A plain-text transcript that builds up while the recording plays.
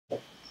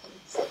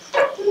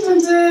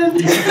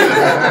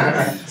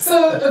President.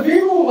 So a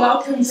very warm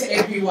welcome to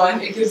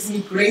everyone. It gives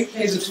me great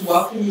pleasure to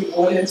welcome you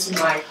all into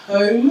my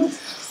home.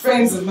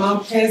 Friends of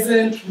Mount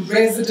Pleasant,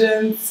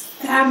 residents,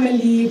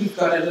 family, we've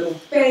got a little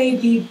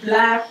baby,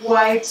 black,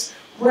 white,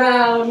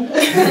 brown.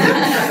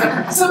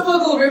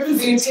 Typical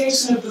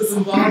representation of the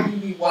Zimbabwe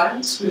we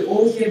want. We're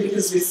all here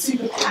because we're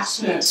super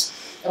passionate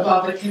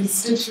about the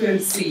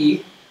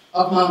constituency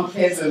of Mount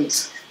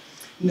Pleasant.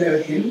 No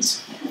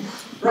hint.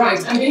 Right,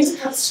 I'm going to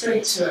cut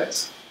straight to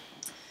it.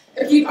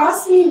 If you'd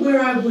asked me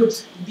where I would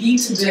be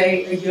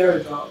today a year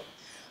ago,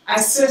 I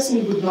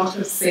certainly would not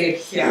have said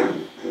here.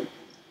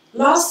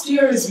 Last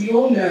year, as we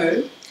all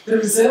know, the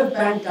Reserve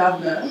Bank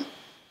Governor,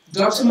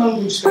 Dr.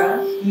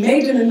 Mangudya,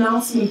 made an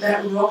announcement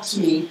that rocked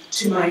me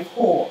to my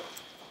core.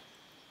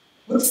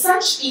 With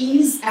such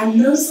ease and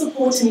no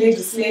supporting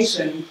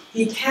legislation,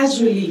 he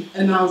casually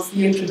announced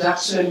the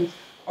introduction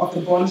of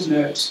the bond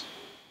note.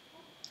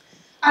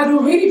 I'd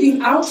already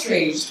been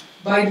outraged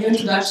by the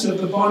introduction of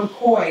the bond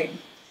coin,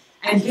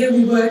 and here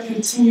we were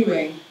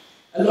continuing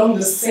along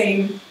the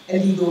same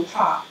illegal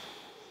path.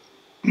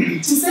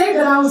 To say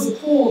that I was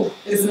appalled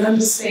is an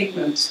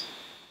understatement.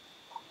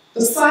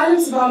 The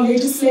silence of our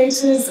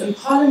legislators and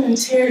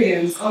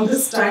parliamentarians on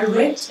this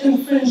direct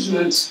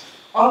infringement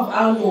of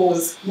our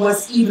laws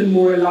was even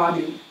more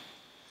alarming.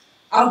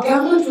 Our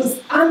government was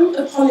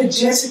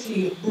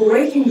unapologetically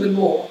breaking the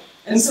law,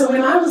 and so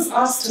when I was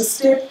asked to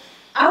step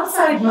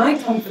outside my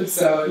comfort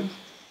zone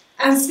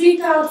and speak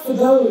out for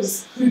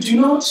those who do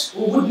not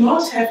or would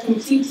not have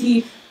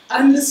completely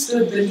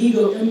understood the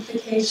legal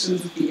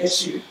implications of the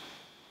issue,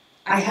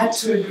 I had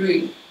to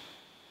agree.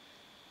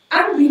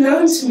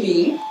 Unbeknown to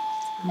me,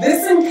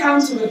 this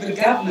encounter with the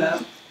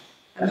governor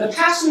and the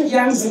passionate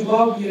young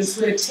Zimbabweans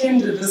who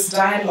attended this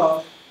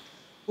dialogue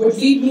would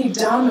lead me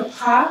down a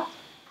path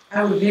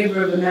I would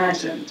never have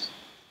imagined.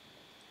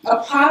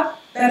 A path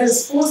that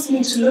has forced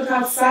me to look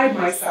outside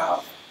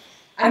myself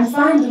and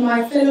find in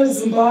my fellow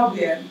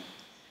Zimbabwean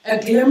a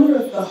glimmer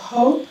of the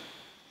hope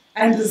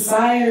and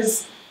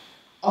desires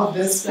of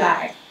this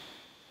flag.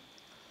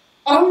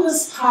 On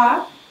this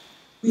path,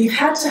 we've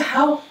had to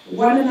help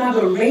one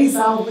another raise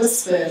our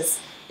whispers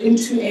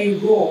into a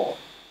roar,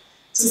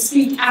 to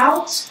speak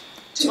out,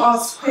 to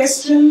ask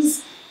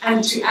questions,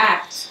 and to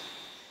act,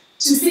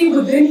 to see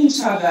within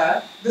each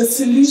other the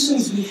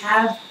solutions we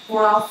have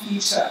for our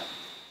future.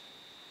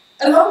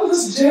 Along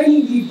this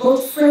journey, we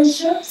built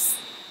friendships,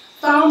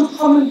 found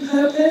common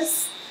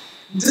purpose,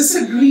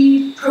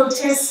 disagreed,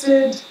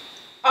 protested,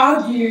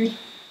 argued,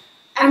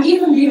 and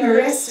even been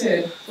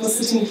arrested for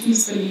sitting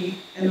peacefully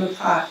in the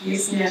park.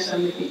 Yes, Nash,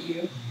 I'm looking at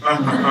you.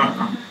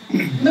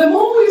 The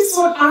more we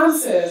sought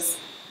answers,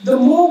 the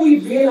more we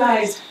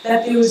realized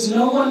that there was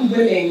no one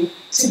willing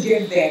to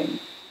give them.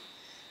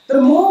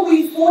 The more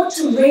we fought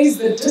to raise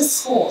the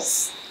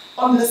discourse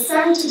on the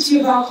sanctity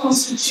of our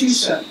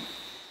Constitution,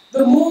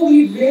 the more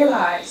we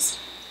realized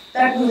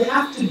that we'll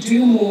have to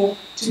do more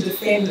to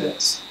defend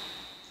it.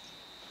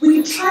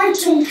 We tried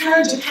to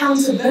encourage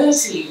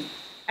accountability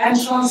and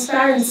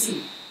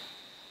transparency,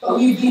 but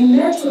we've been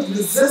met with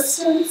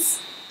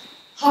resistance,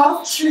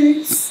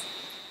 half-truths,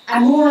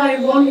 and more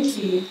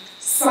ironically,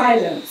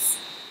 silence.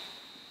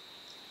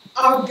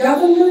 Our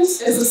government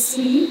is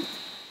asleep,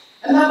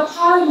 and our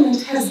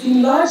parliament has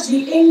been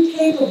largely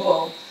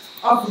incapable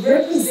of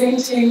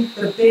representing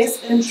the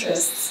best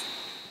interests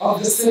of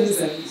the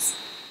citizens.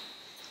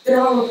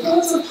 There are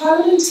reports of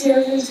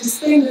parliamentarians who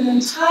spend an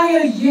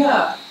entire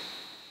year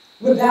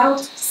without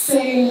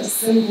saying a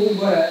single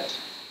word.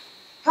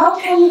 How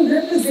can you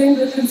represent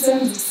the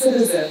concerns of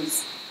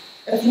citizens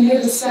if you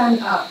never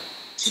stand up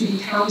to be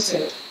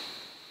counted?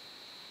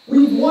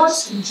 We've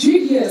watched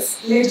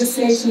dubious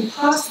legislation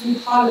pass through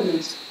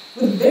Parliament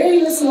with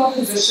very little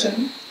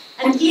opposition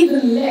and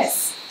even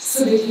less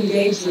civic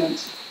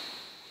engagement.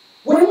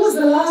 When was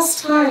the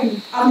last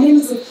time our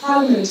members of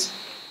Parliament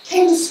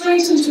came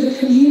straight into the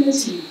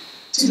community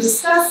to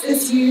discuss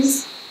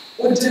issues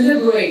or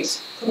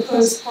deliberate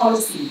proposed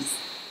policies?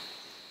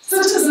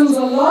 Citizens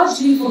are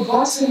largely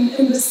forgotten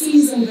in the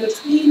season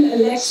between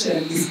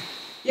elections,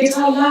 yet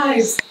our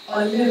lives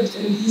are lived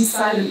in these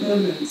silent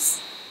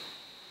moments.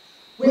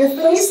 We're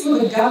faced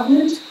with a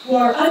government who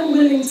are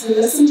unwilling to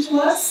listen to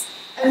us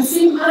and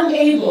seem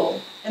unable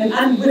and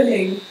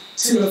unwilling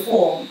to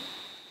reform.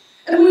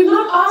 And we've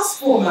not asked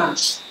for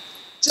much,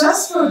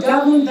 just for a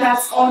government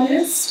that's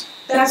honest,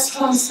 that's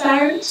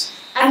transparent,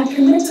 and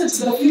committed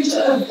to the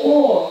future of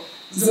all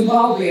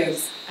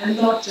Zimbabweans, and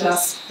not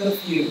just the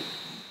few.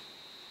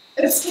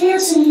 It's clear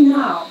to me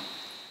now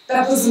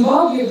that the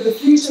Zimbabwe of the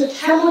future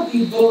cannot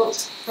be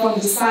built from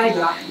the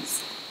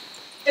sidelines.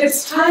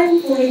 It's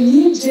time for a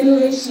new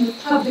generation of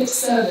public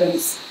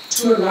servants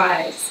to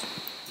arise.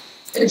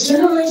 A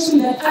generation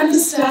that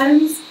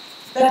understands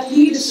that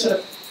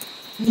leadership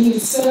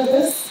means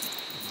service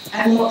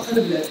and not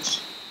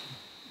privilege.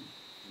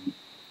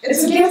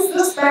 It's against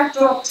this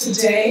backdrop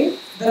today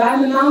that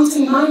I'm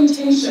announcing my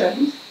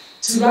intention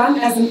to run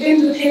as an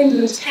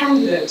independent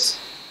candidate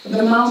for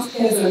the Mount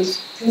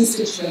Pleasant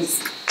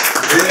constituency.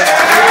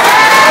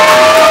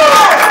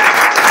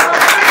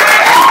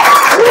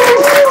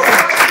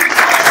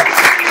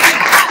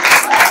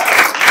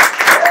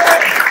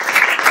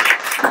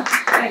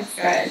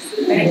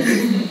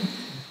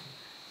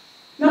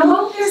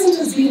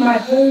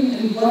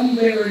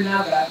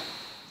 another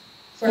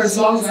for as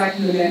long as I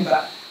can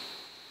remember.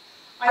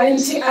 I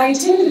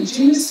attended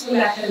junior school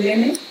at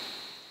Hellenic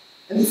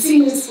and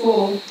senior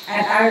school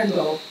at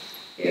Arundel.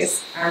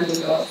 Yes,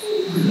 Arundel girls.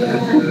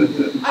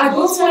 I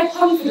built my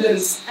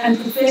confidence and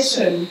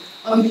profession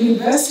on the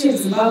University of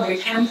Zimbabwe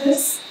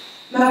campus,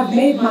 and I've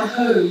made my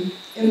home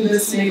in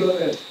this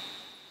neighborhood.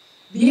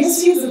 The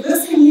issues of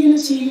this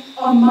community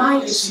are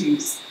my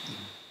issues.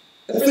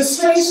 The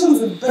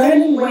frustrations of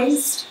burning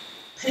waste,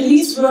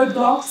 police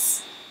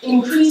roadblocks,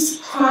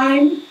 increased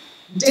crime,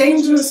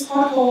 dangerous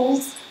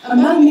potholes,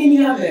 among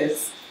many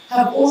others,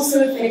 have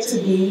also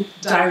affected me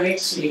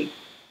directly.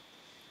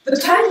 The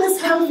time has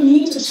come for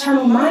me to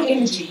channel my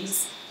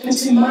energies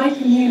into my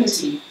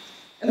community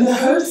in the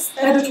hopes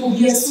that it will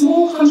be a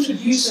small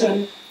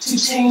contribution to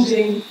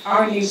changing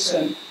our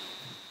nation.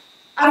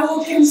 I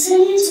will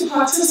continue to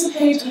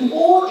participate in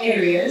all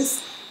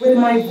areas where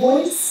my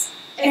voice,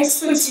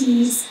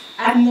 expertise,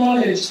 and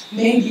knowledge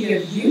may be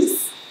of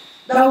use,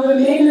 but I will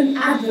remain an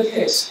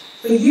advocate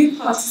for youth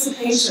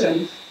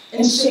participation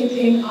in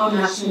shaping our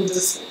national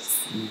discourse.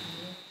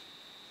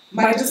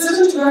 My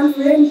decision to run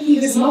for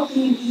MP has not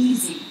been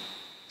easy,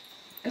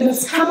 and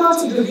it's come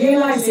out of the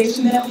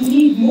realization that we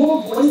need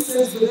more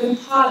voices within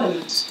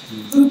Parliament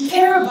who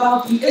care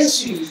about the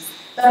issues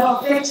that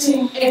are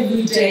affecting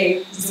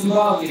everyday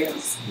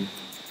Zimbabweans.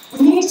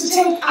 We need to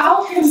take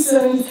our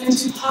concerns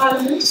into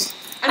Parliament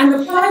and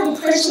apply the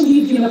pressure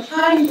we've been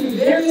applying through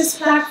various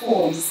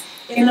platforms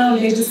in our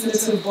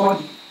legislative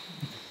body.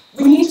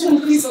 We need to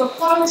increase the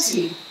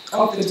quality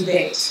of the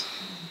debate.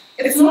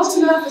 It's not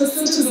enough for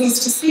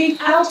citizens to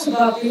speak out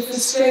about their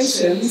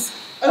frustrations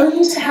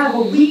only to have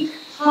a weak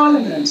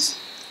Parliament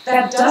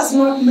that does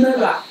not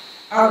mirror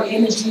our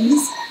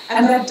energies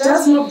and that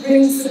does not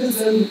bring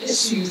citizen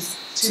issues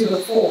to the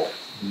fore.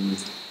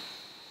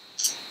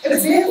 It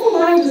is therefore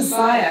my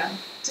desire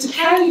to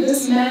carry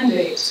this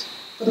mandate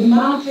for the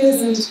Mount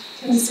Pleasant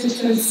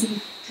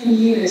constituency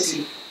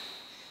community,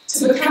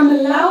 to become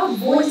a loud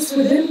voice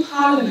within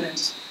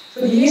Parliament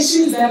for the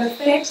issues that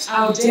affect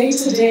our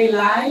day-to-day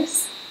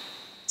lives,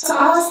 to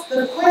ask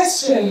the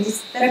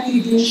questions that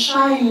we've been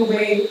shying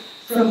away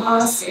from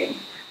asking.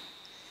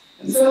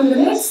 And so in the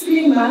next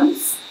 3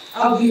 months,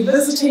 I'll be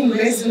visiting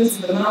residents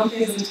of the Mount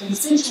Pleasant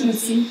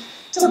constituency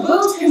to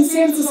build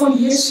consensus on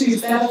the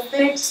issues that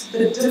affect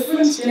the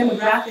different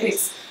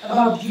demographics of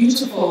our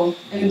beautiful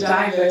and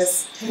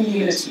diverse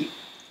community.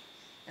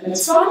 And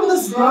it's from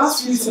this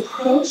grassroots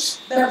approach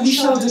that we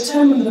shall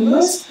determine the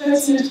most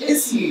pertinent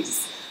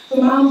issues for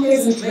Mount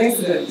Pleasant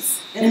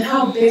residents and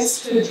how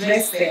best to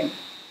address them,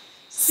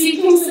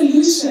 seeking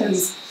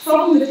solutions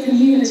from the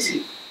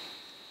community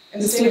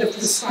instead of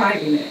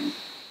prescribing them.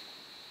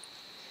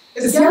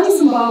 As young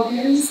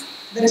Zimbabweans,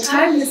 the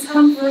time has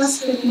come for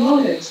us to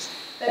acknowledge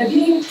that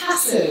being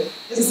passive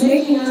is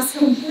making us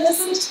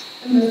complicit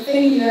in the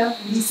failure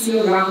we see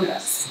around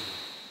us.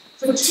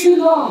 For too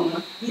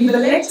long, we've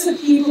elected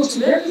people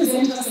to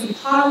represent us in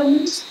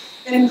Parliament,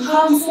 in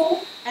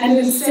Council, and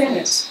in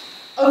Senate,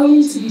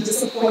 only to be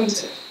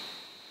disappointed.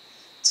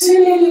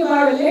 Too many of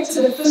our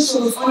elected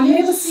officials are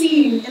never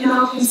seen in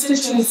our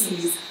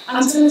constituencies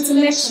until it's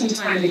election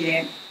time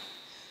again.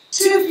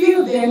 Too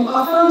few of them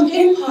are found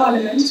in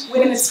Parliament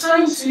when it's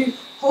time to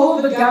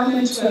hold the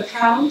government to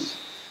account,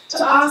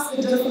 to ask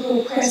the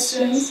difficult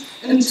questions,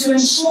 and to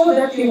ensure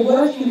that they're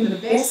working in the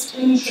best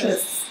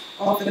interests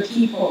of the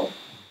people.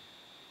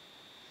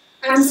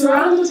 I'm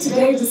surrounded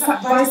today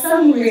by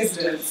some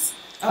residents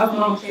of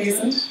Mount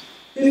Pleasant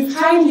who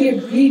kindly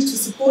agreed to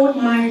support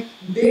my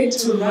bid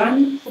to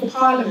run for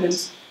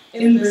Parliament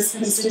in this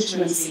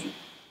constituency.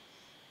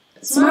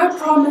 It's my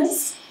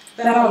promise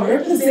that I'll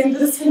represent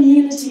this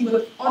community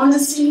with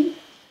honesty,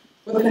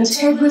 with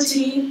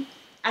integrity,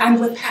 and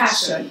with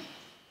passion.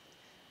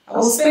 I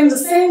will spend the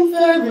same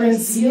fervor and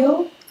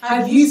zeal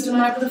I've used in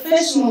my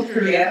professional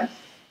career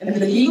in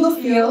the legal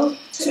field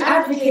to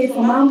advocate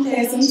for Mount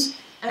Pleasant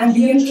and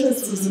the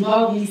interests of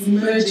Zimbabwe's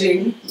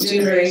emerging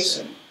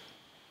generation.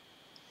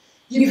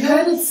 You've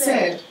heard it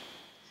said,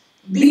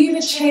 be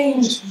the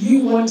change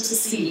you want to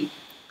see.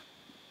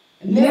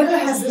 And never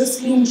has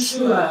this been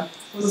truer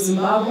for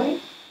Zimbabwe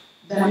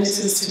than it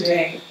is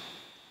today.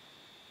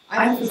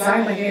 I'm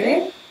Fadzayi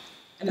Mahere,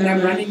 and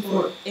I'm running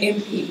for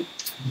MP.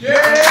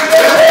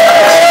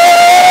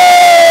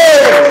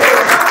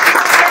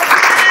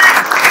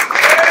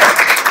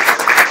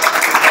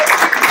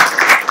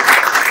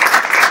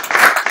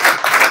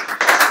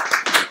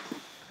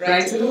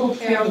 Right, a little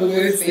play on the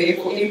words there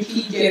for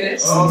MP, get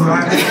it? All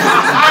right.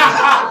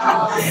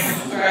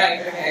 All right,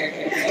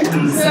 okay.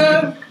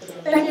 So,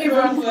 thank you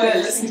everyone for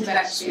listening to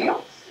that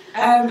spiel.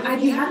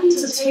 I'd be happy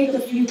to take a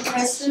few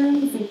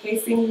questions in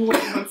case anyone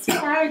wants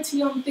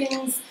clarity on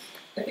things.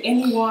 If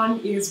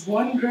anyone is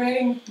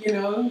wondering,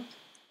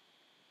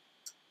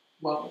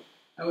 well,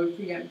 I won't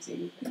preempt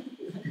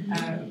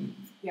anything.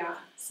 Yeah,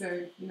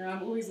 so,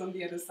 I'm always on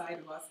the other side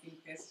of asking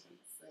questions.